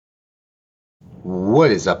What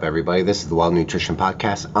is up, everybody? This is the Wild Nutrition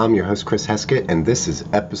Podcast. I'm your host, Chris Heskett, and this is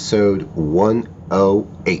episode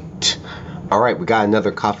 108. All right, we got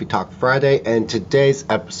another Coffee Talk Friday, and today's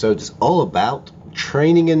episode is all about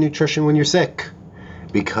training and nutrition when you're sick,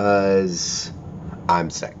 because I'm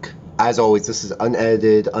sick. As always, this is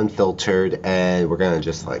unedited, unfiltered, and we're going to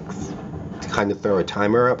just kind of throw a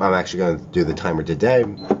timer up. I'm actually going to do the timer today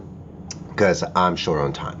because I'm short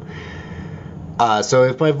on time. So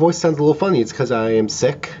if my voice sounds a little funny, it's because I am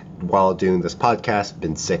sick while doing this podcast.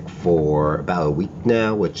 Been sick for about a week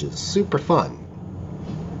now, which is super fun.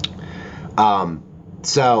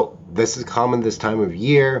 So this is common this time of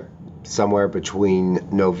year, somewhere between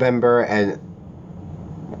November and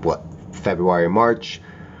February, March.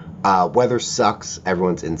 Weather sucks.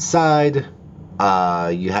 Everyone's inside.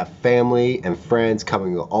 You have family and friends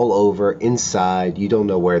coming all over inside. You don't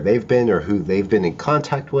know where they've been or who they've been in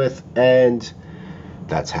contact with, and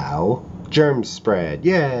that's how germs spread.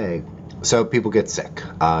 Yay! So people get sick.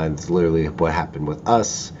 It's literally what happened with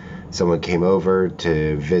us. Someone came over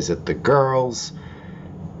to visit the girls,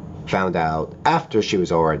 found out after she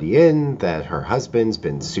was already in that her husband's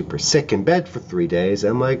been super sick in bed for 3 days.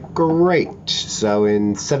 I'm like, great. So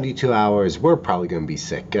in 72 hours, we're probably going to be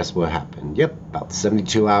sick. Guess what happened? Yep, about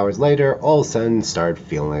 72 hours later, all of a sudden started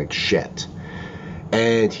feeling like shit.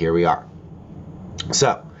 And here we are.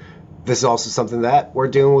 So this is also something that we're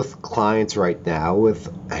dealing with clients right now,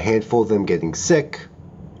 with a handful of them getting sick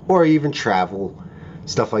or even travel,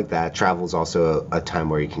 stuff like that. Travel is also a time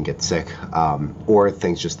where you can get sick, or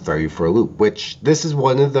things just throw you for a loop, which this is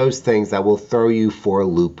one of those things that will throw you for a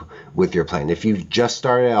loop with your plan. If you've just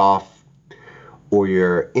started off or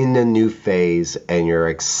you're in a new phase and you're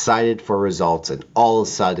excited for results and all of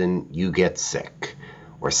a sudden you get sick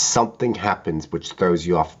or something happens which throws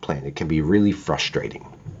you off plan, it can be really frustrating.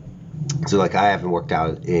 So I haven't worked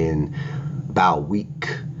out in about a week.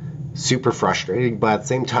 Super frustrating, but at the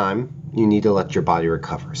same time, you need to let your body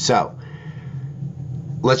recover. So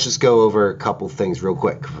let's just go over a couple things real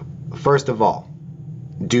quick. First of all,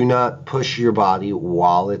 do not push your body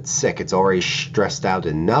while it's sick. It's already stressed out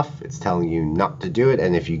enough. It's telling you not to do it.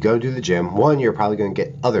 And if you go to the gym, one, you're probably going to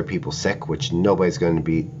get other people sick, which nobody's going to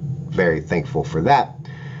be very thankful for that.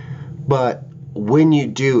 But when you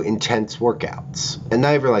do intense workouts, and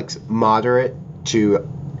not even moderate to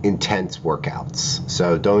intense workouts,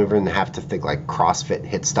 so don't even have to think like CrossFit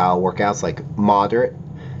HIIT style workouts, like moderate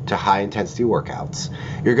to high intensity workouts,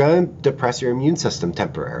 you're going to depress your immune system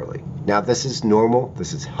temporarily. Now, this is normal.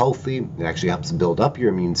 This is healthy. It actually helps build up your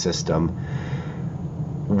immune system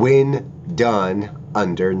when done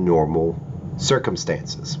under normal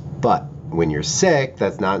circumstances. But when you're sick,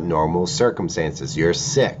 that's not normal circumstances. You're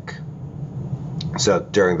sick. So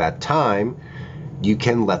during that time, you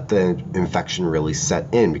can let the infection really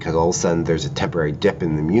set in, because all of a sudden there's a temporary dip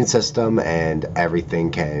in the immune system and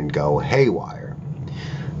everything can go haywire.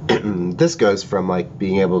 This goes from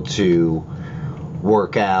being able to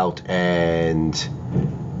work out and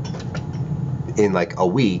in a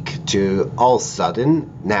week to all of a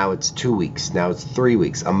sudden now it's 2 weeks, now it's 3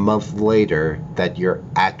 weeks, a month later that you're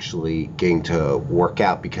actually getting to work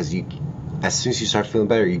out, because as soon as you start feeling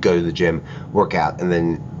better, you go to the gym, work out, and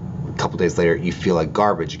then a couple days later, you feel like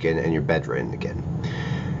garbage again and you're bedridden again.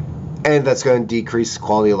 And that's going to decrease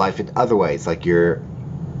quality of life in other ways. You're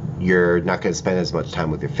not going to spend as much time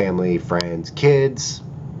with your family, friends, kids.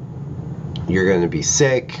 You're going to be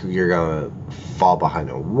sick. You're going to fall behind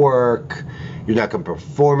on work. You're not going to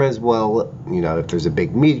perform as well. If there's a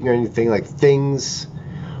big meeting or anything, things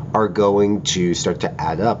are going to start to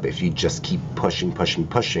add up if you just keep pushing,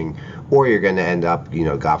 or you're going to end up,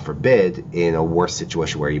 God forbid, in a worse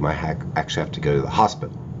situation where you might actually have to go to the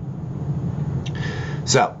hospital.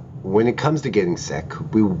 So when it comes to getting sick,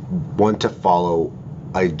 we want to follow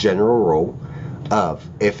a general rule of,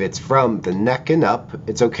 if it's from the neck and up,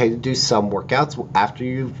 it's okay to do some workouts after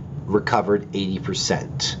you've recovered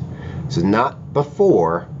 80%. So not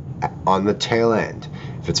before, on the tail end.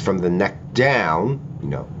 If it's from the neck down,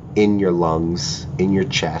 in your lungs, in your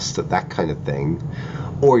chest, that kind of thing,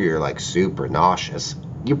 or you're super nauseous,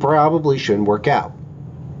 you probably shouldn't work out.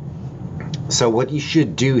 So what you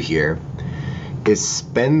should do here is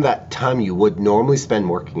spend that time you would normally spend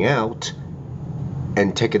working out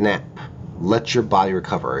and take a nap. Let your body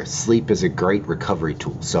recover. Sleep is a great recovery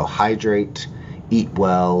tool. So hydrate, eat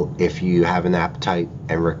well if you have an appetite,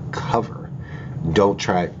 and recover. Don't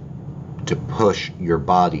try to push your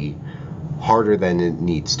body harder than it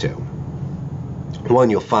needs to. One,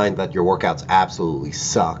 you'll find that your workouts absolutely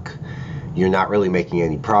suck. You're not really making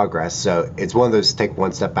any progress. So it's one of those, take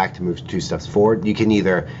one step back to move 2 steps forward. You can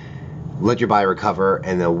either let your body recover,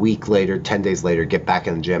 and a week later, 10 days later, get back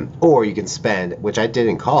in the gym. Or you can spend, which I did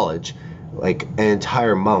in college, like an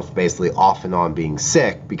entire month basically off and on being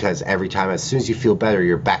sick, because every time, as soon as you feel better,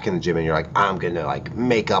 you're back in the gym and you're like, I'm gonna like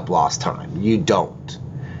make up lost time. You don't.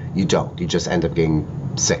 You just end up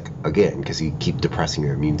getting sick again because you keep depressing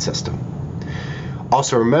your immune system.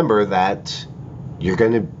 Also remember that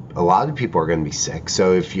a lot of people are going to be sick.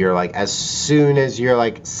 So if you're like, as soon as you're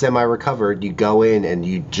like semi-recovered, you go in and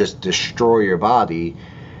you just destroy your body,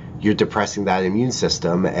 you're depressing that immune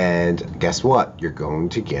system, and guess what? You're going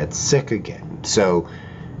to get sick again. So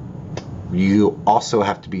you also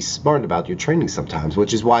have to be smart about your training sometimes,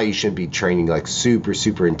 which is why you shouldn't be training like super,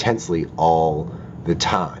 super intensely all the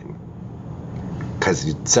time, because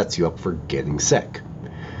it sets you up for getting sick.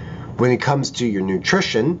 When it comes to your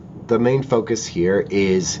nutrition, the main focus here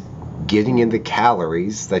is getting in the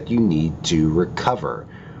calories that you need to recover.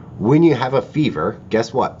 When you have a fever,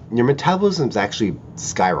 guess what? Your metabolism's actually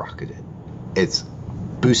skyrocketed. It's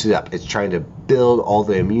boosted up. It's trying to build all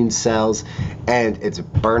the immune cells, and it's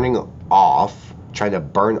trying to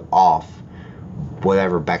burn off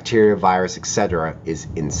whatever bacteria, virus, etc. is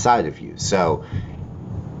inside of you. So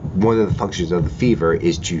one of the functions of the fever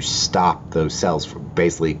is to stop those cells, from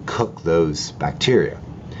basically cook those bacteria.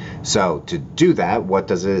 So to do that, what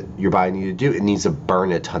does your body need to do? It needs to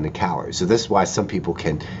burn a ton of calories. So this is why some people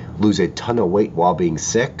can lose a ton of weight while being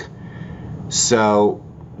sick. So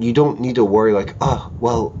you don't need to worry like, oh,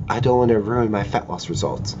 well, I don't want to ruin my fat loss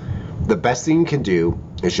results. The best thing you can do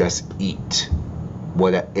is just eat.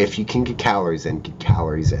 If you can get calories in, get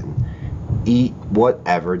calories in. Eat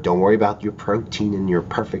whatever. Don't worry about your protein and your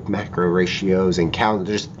perfect macro ratios and count.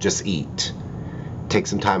 Just eat. Take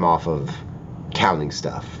some time off of counting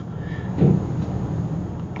stuff.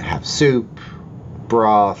 Have soup,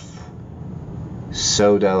 broth,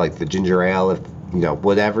 soda, like the ginger ale,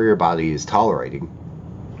 whatever your body is tolerating.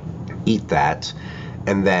 Eat that,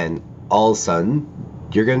 and then all of a sudden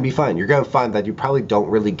you're going to be fine. You're going to find that you probably don't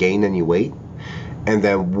really gain any weight, and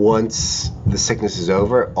then once the sickness is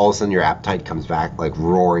over, all of a sudden your appetite comes back, like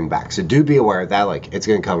roaring back. So do be aware of that, like it's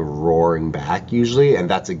going to come roaring back usually, and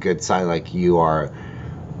that's a good sign like you are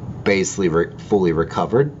basically fully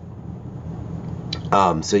recovered.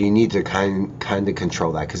 So you need to kind of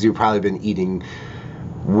control that, because you've probably been eating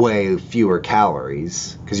way fewer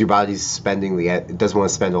calories because your body's it doesn't want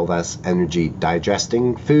to spend all that energy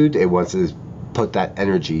digesting food. It wants to put that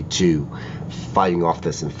energy to fighting off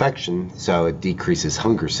this infection, so it decreases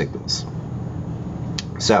hunger signals.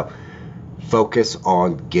 So focus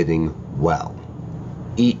on getting well.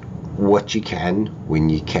 Eat what you can when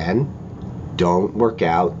you can. Don't work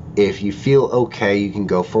out. If you feel okay, you can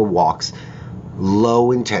go for walks.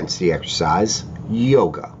 Low intensity exercise,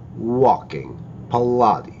 yoga, walking,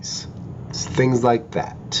 Pilates, things like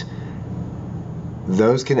that.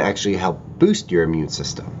 Those can actually help boost your immune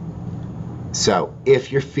system. So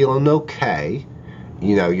if you're feeling okay,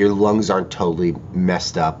 your lungs aren't totally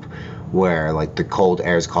messed up where like the cold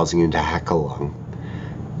air is causing you to hack a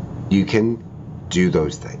lung, you can do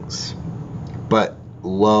those things. But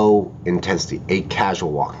low intensity, a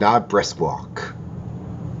casual walk, not a brisk walk.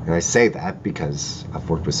 And I say that because I've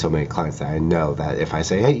worked with so many clients that I know that if I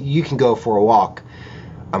say, hey, you can go for a walk,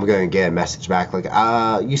 I'm going to get a message back like,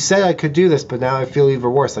 you said I could do this, but now I feel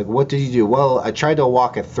even worse. Like, what did you do? Well, I tried to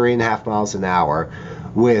walk at 3.5 miles an hour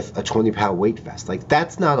with a 20-pound weight vest. Like,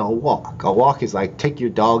 that's not a walk. A walk is like, take your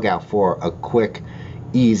dog out for a quick,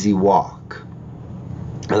 easy walk.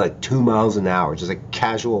 At like 2 miles an hour, just a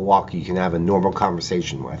casual walk you can have a normal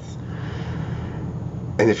conversation with.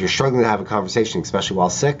 And if you're struggling to have a conversation, especially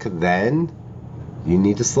while sick, then you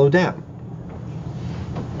need to slow down.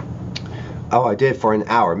 Oh, I did for an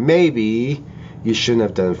hour. Maybe you shouldn't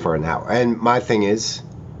have done it for an hour. And my thing is,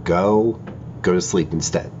 go to sleep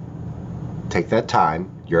instead. Take that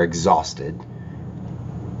time. You're exhausted.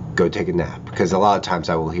 Go take a nap. Because a lot of times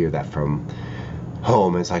I will hear that from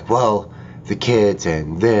home. And it's like, well, the kids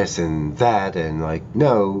and this and that, and like,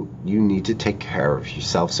 no, you need to take care of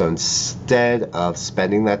yourself. So instead of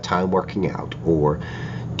spending that time working out or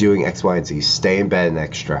doing X, Y, and Z, stay in bed an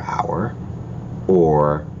extra hour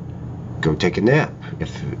or go take a nap.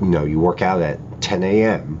 If you work out at 10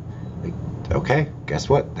 a.m., like, okay, guess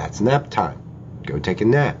what? That's nap time. Go take a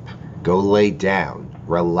nap. Go lay down.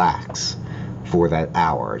 Relax for that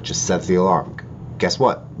hour. Just set the alarm. Guess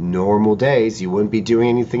what? Normal days, you wouldn't be doing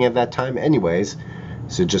anything at that time anyways.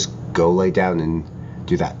 So just go lay down and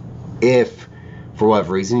do that. If, for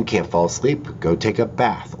whatever reason, you can't fall asleep, go take a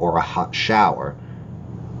bath or a hot shower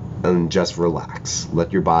and just relax.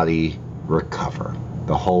 Let your body recover.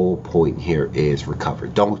 The whole point here is recover.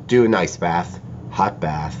 Don't do an ice bath, hot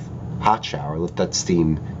bath. hot shower, let that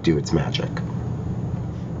steam do its magic.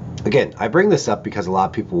 Again, I bring this up because a lot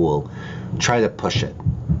of people will try to push it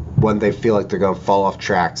when they feel like they're going to fall off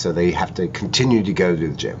track, so they have to continue to go to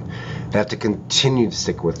the gym. They have to continue to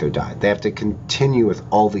stick with their diet. They have to continue with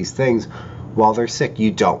all these things while they're sick.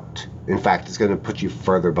 You don't. In fact, it's going to put you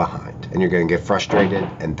further behind, and you're going to get frustrated,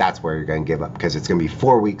 and that's where you're going to give up, because it's going to be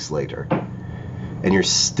 4 weeks later, and you're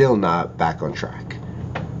still not back on track.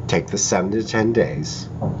 Take the 7 to 10 days,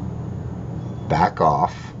 back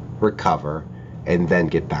off, recover, and then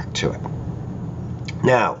get back to it.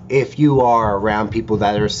 Now, if you are around people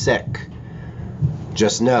that are sick,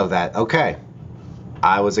 just know that, okay,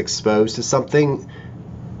 I was exposed to something.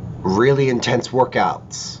 Really intense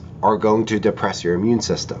workouts are going to depress your immune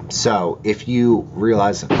system. So if you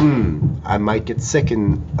realize, I might get sick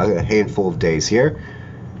in a handful of days here,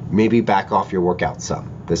 maybe back off your workout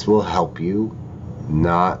some. This will help you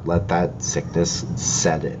not let that sickness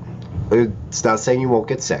set in. It's not saying you won't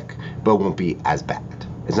get sick, but it won't be as bad.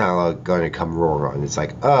 It's not going to come roar on. It's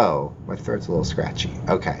like, oh, my throat's a little scratchy.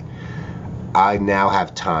 Okay. I now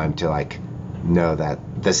have time to know that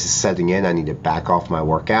this is setting in. I need to back off my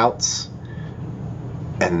workouts.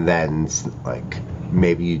 And then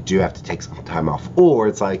maybe you do have to take some time off. Or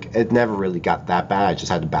it's like, it never really got that bad. I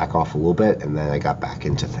just had to back off a little bit, and then I got back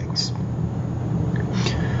into things.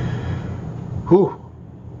 Whew.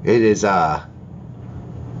 It is,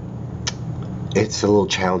 it's a little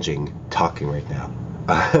challenging talking right now.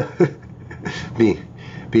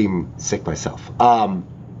 Being sick myself.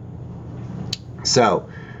 So,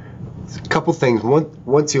 a couple things.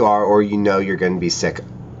 Once you are, or you're going to be sick,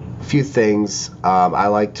 a few things. I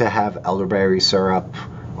like to have elderberry syrup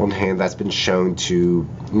on hand. That's been shown to,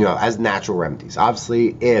 as natural remedies.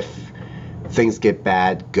 Obviously, if things get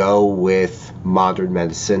bad, go with modern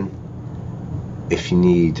medicine. If you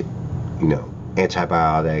need,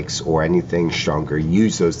 antibiotics or anything stronger,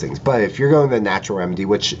 use those things. But if you're going the natural remedy,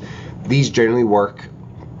 which these generally work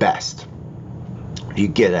best, you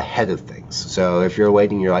get ahead of things. So if you're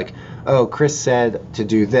waiting, you're like, oh, Chris said to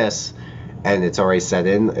do this, and it's already set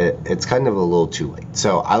in, it's kind of a little too late.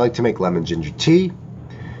 So I like to make lemon ginger tea,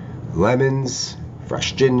 lemons,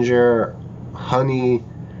 fresh ginger, honey,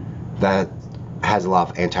 that has a lot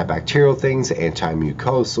of antibacterial things,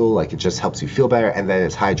 anti-mucosal, it just helps you feel better, and then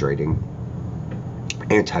it's hydrating.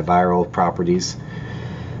 Antiviral properties,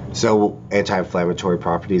 so anti-inflammatory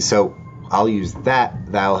properties. So I'll use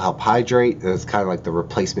that. That'll help hydrate. It's kind of like the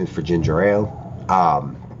replacement for ginger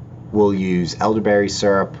ale. We'll use elderberry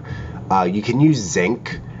syrup. You can use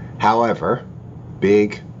zinc. However,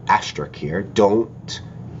 big asterisk here, don't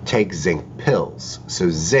take zinc pills. So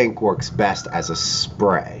zinc works best as a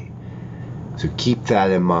spray. So keep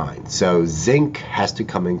that in mind. So zinc has to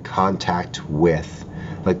come in contact with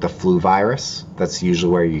the flu virus. That's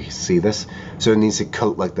usually where you see this. So it needs to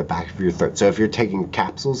coat the back of your throat. So if you're taking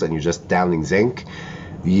capsules and you're just downing zinc,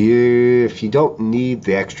 if you don't need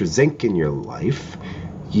the extra zinc in your life,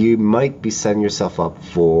 you might be setting yourself up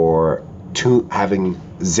for having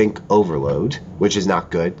zinc overload, which is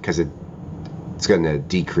not good because it's going to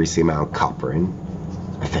decrease the amount of copper in,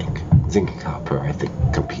 I think. Zinc and copper, I think,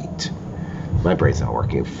 compete. My brain's not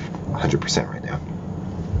working 100% right now.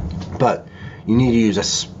 But you need to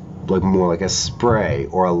use more like a spray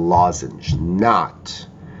or a lozenge, not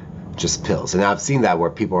just pills. And I've seen that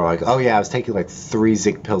where people are like, oh yeah, I was taking 3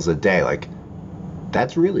 zinc pills a day.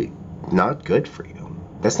 That's really not good for you.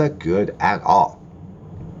 That's not good at all.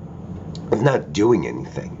 It's not doing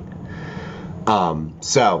anything.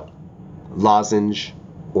 So, lozenge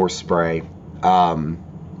or spray.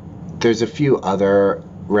 There's a few other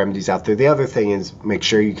remedies out there. The other thing is make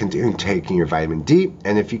sure you continue taking your vitamin D,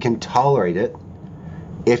 and if you can tolerate it,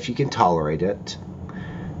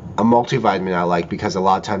 a multivitamin I like, because a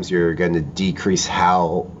lot of times you're going to decrease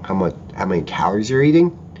how many calories you're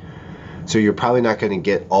eating. So you're probably not going to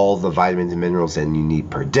get all the vitamins and minerals in you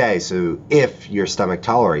need per day. So if your stomach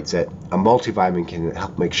tolerates it, a multivitamin can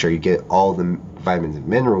help make sure you get all the vitamins and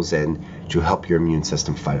minerals in to help your immune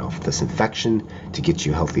system fight off this infection, to get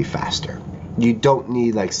you healthy faster. You don't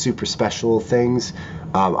need super special things.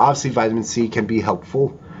 Obviously, vitamin C can be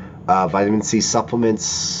helpful. Vitamin C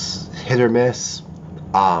supplements, hit or miss.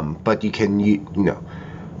 But you can,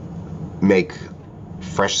 make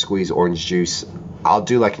fresh squeezed orange juice. I'll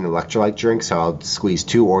do an electrolyte drink, so I'll squeeze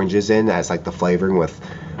 2 oranges in as the flavoring with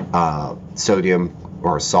sodium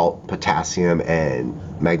or salt, potassium,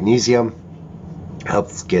 and magnesium.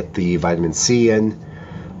 Helps get the vitamin C in,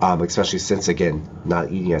 especially since, again,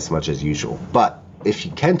 not eating as much as usual. But if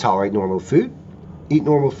you can tolerate normal food, eat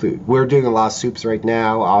normal food. We're doing a lot of soups right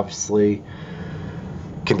now, obviously.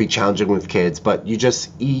 can be challenging with kids, but you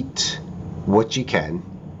just eat what you can.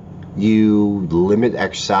 You limit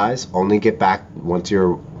exercise, only get back once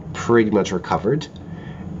you're pretty much recovered,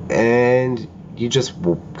 and you just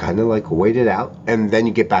kind of like wait it out, and then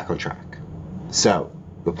you get back on track. So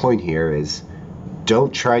the point here is,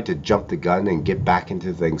 don't try to jump the gun and get back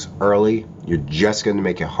into things early. You're just going to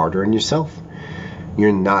make it harder on yourself.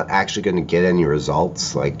 You're not actually going to get any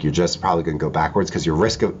results. Like, you're just probably going to go backwards because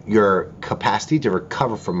your capacity to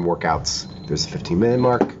recover from workouts, there's a 15-minute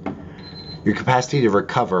mark, your capacity to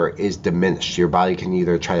recover is diminished. Your body can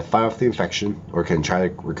either try to fight off the infection or can try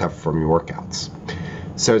to recover from your workouts.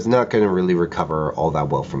 So it's not going to really recover all that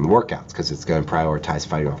well from the workouts because it's going to prioritize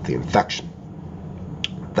fighting off the infection.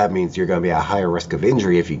 That means you're going to be at a higher risk of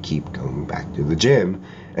injury if you keep going back to the gym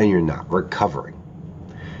and you're not recovering.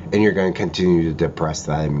 And you're going to continue to depress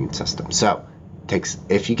that immune system. So,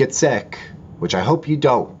 if you get sick, which I hope you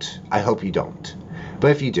don't,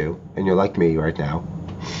 but if you do, and you're like me right now,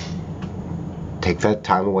 take that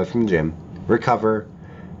time away from the gym, recover,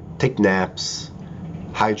 take naps,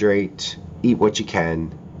 hydrate, eat what you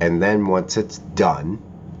can, and then once it's done,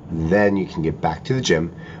 then you can get back to the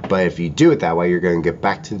gym. But if you do it that way, you're going to get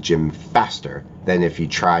back to the gym faster than if you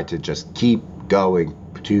try to just keep going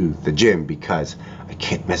to the gym because I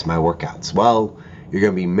can't miss my workouts. Well, you're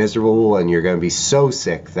going to be miserable and you're going to be so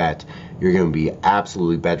sick that you're going to be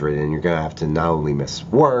absolutely bedridden. You're going to have to not only miss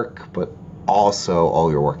work, but also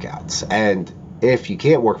all your workouts. And if you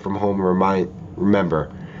can't work from home,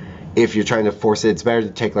 remember, if you're trying to force it, it's better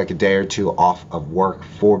to take like a day or two off of work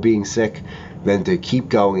for being sick than to keep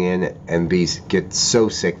going in and get so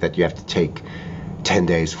sick that you have to take 10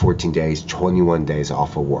 days, 14 days, 21 days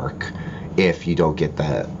off of work if you don't get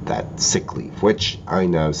that sick leave, which I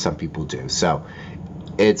know some people do. So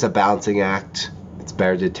it's a balancing act. It's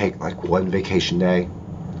better to take like one vacation day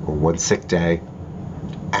or one sick day,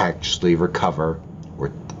 actually recover, or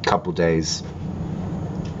a couple days,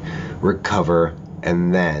 recover,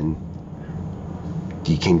 and then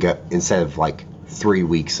you can get, instead of like 3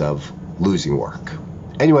 weeks of losing work.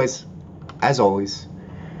 Anyways, as always,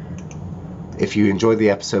 if you enjoyed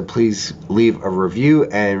the episode, please leave a review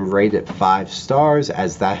and rate it 5 stars,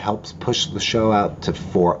 as that helps push the show out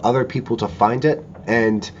for other people to find it.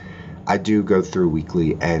 And I do go through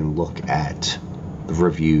weekly and look at the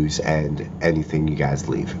reviews and anything you guys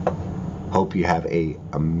leave. Hope you have an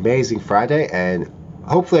amazing Friday, and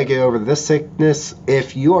hopefully I get over this sickness.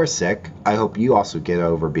 If you are sick, I hope you also get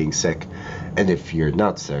over being sick. And if you're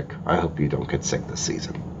not sick, I hope you don't get sick this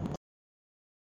season.